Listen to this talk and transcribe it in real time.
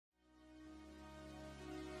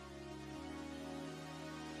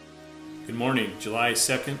Good morning, July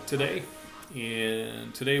 2nd today,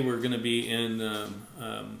 and today we're going to be in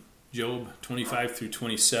Job 25 through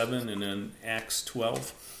 27 and then Acts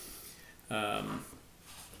 12.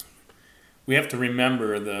 We have to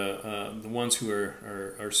remember the ones who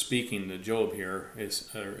are speaking to Job here is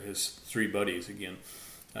his three buddies again.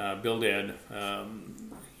 Bildad,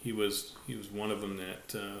 he was one of them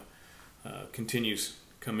that continues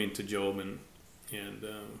coming to Job and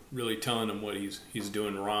really telling him what he's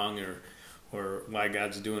doing wrong or why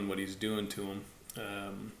God's doing what He's doing to him,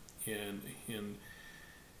 and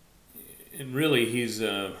really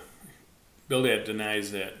Bildad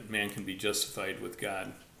denies that man can be justified with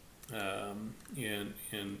God, and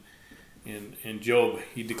Job,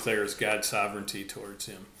 he declares God's sovereignty towards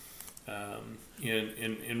him,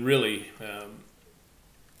 and really.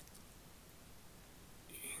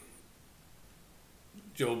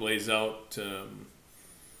 Job lays out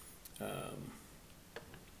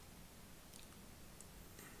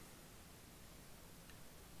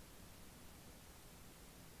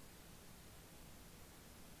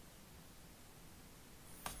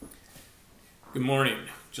Good morning,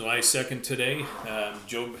 July 2nd today,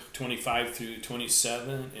 Job 25 through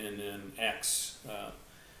 27, and then Acts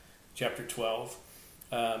chapter 12.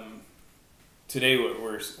 Today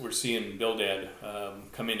we're seeing Bildad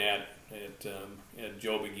coming at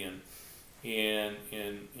Job again, and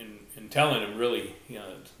telling him really,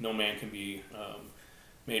 no man can be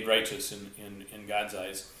made righteous in God's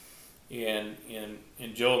eyes, and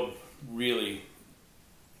Job really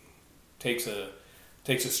takes a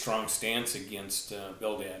strong stance against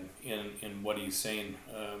Bildad in what he's saying.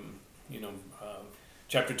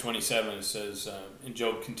 Chapter 27 it says, and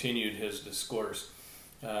Job continued his discourse,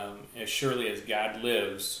 as surely as God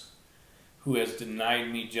lives, who has denied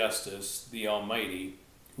me justice, the Almighty,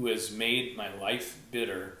 who has made my life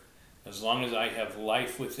bitter, as long as I have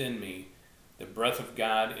life within me, the breath of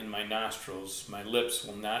God in my nostrils, my lips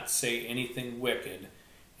will not say anything wicked,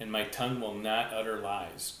 and my tongue will not utter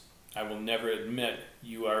lies. I will never admit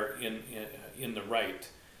you are in the right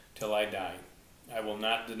till I die. I will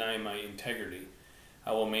not deny my integrity.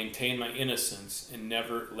 I will maintain my innocence and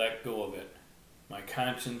never let go of it. My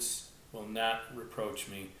conscience will not reproach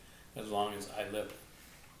me as long as I live.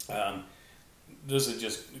 This is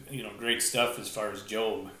just great stuff as far as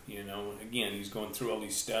Job. Again, he's going through all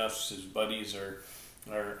these stuffs. His buddies are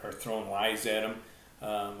throwing lies at him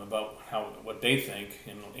about what they think,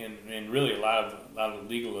 and really a lot of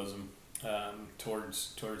legalism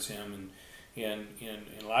towards him, and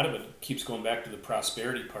a lot of it keeps going back to the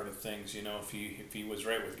prosperity part of things. If he was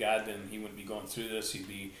right with God, then he wouldn't be going through this. He'd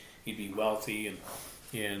be wealthy and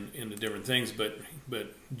the different things, but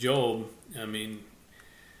Job,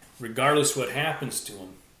 regardless what happens to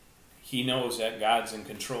him, he knows that God's in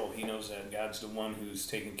control. He knows that God's the one who's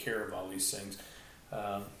taking care of all these things,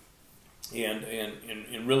 and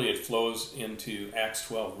really it flows into Acts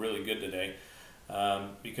 12 really good today,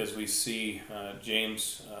 because we see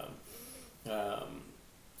James, the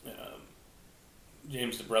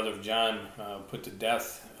brother of John, put to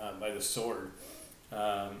death by the sword,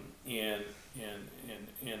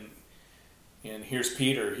 and here's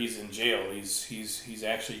Peter. He's in jail. He's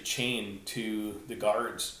actually chained to the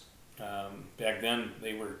guards. Back then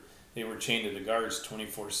they were chained to the guards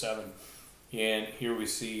 24/7. And here we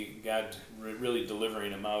see God really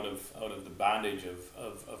delivering him out of the bondage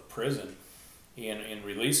of prison, and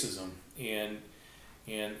releases him. And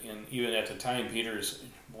even at the time, Peter's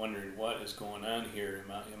wondering what is going on here.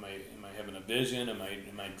 Am I having a vision? Am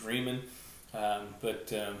I dreaming?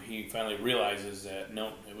 But he finally realizes that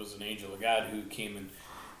no, it was an angel of God who came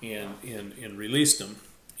and released him.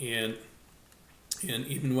 And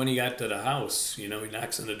even when he got to the house, he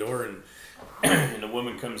knocks on the door, and the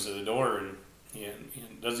woman comes to the door and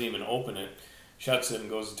doesn't even open it, shuts it, and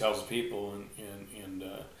goes and tells the people, and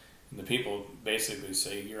the people basically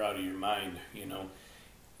say, "You're out of your mind,"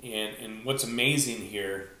 And what's amazing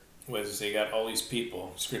here was they got all these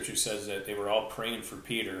people. Scripture says that they were all praying for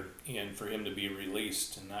Peter and for him to be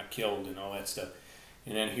released and not killed and all that stuff.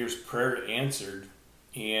 And then here's prayer answered,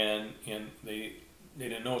 and they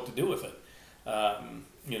didn't know what to do with it.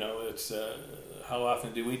 It's how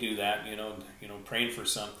often do we do that? Praying for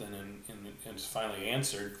something and it's finally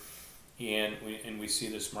answered, and we see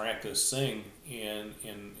this miraculous thing, and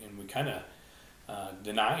we kind of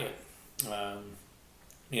deny it.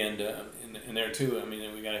 And there too,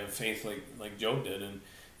 we got to have faith like Job did, and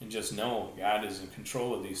just know God is in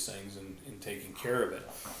control of these things and taking care of it.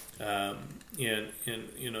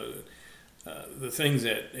 The things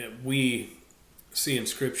that we see in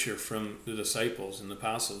Scripture from the disciples and the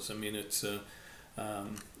apostles.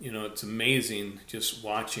 It's amazing just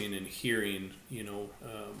watching and hearing,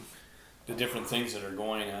 the different things that are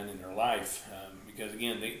going on in their life. Because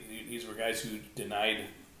again, these were guys who denied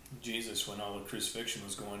Jesus when all the crucifixion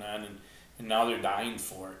was going on, and now they're dying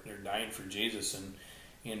for it. They're dying for Jesus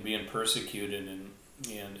and being persecuted, and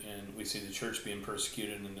we see the church being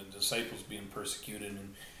persecuted and the disciples being persecuted,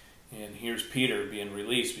 and here's Peter being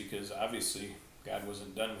released because obviously God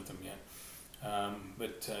wasn't done with him yet.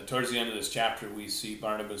 But towards the end of this chapter, we see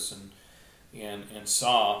Barnabas and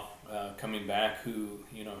Saul coming back, who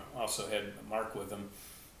also had Mark with them,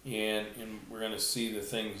 and we're going to see the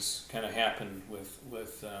things kind of happen with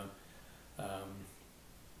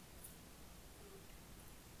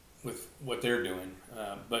what they're doing.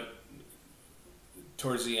 But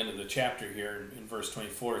towards the end of the chapter here, in verse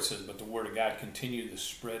 24, it says, "But the word of God continued to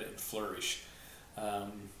spread and flourish."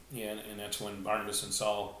 And that's when Barnabas and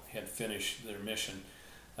Saul had finished their mission.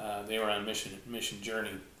 They were on mission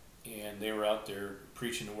journey, and they were out there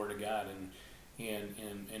preaching the word of God and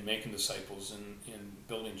making disciples and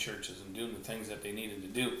building churches and doing the things that they needed to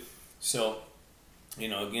do. So,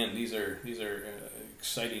 again, these are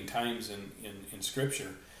exciting times in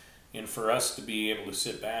Scripture, and for us to be able to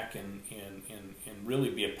sit back and really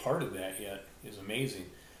be a part of that yet is amazing,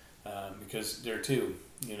 because there too,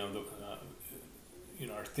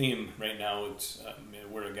 our theme right now, it's the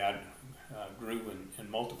Word of God grew and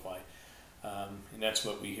multiply, and that's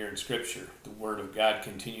what we hear in Scripture. The Word of God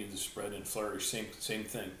continued to spread and flourish. Same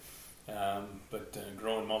thing, but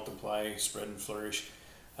grow and multiply, spread and flourish.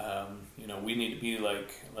 We need to be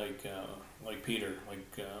like Peter,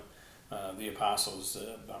 like the apostles,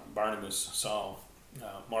 Barnabas, Saul,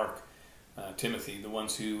 Mark, Timothy, the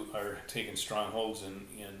ones who are taking strongholds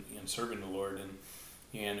in serving the Lord,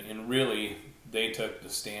 and really they took the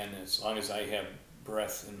stand. As long as I have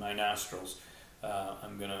breath in my nostrils,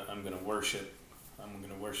 I'm gonna worship. I'm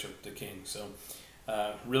gonna worship the King. So,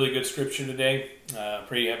 really good Scripture today.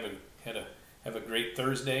 Pray you have a great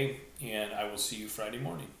Thursday, and I will see you Friday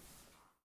morning.